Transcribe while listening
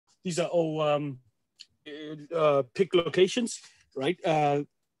these are all pick locations, right?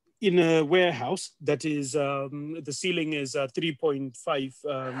 In a warehouse that is the ceiling is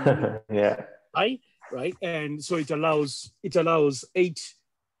 3.5 Yeah. high, right? And so it allows eight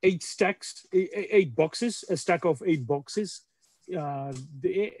stacks, eight boxes, a stack of eight boxes, and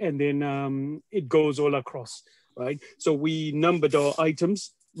then it goes all across, right? So we numbered our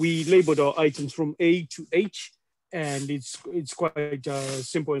items, we labeled our items from A to H, and it's quite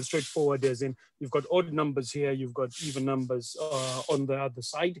simple and straightforward. As in, you've got odd numbers here, you've got even numbers on the other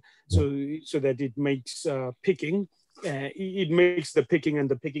side, so that it makes picking. It makes the picking and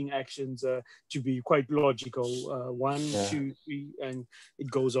the picking actions to be quite logical. One, Yeah. two, three, and it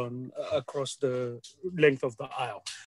goes on across the length of the aisle.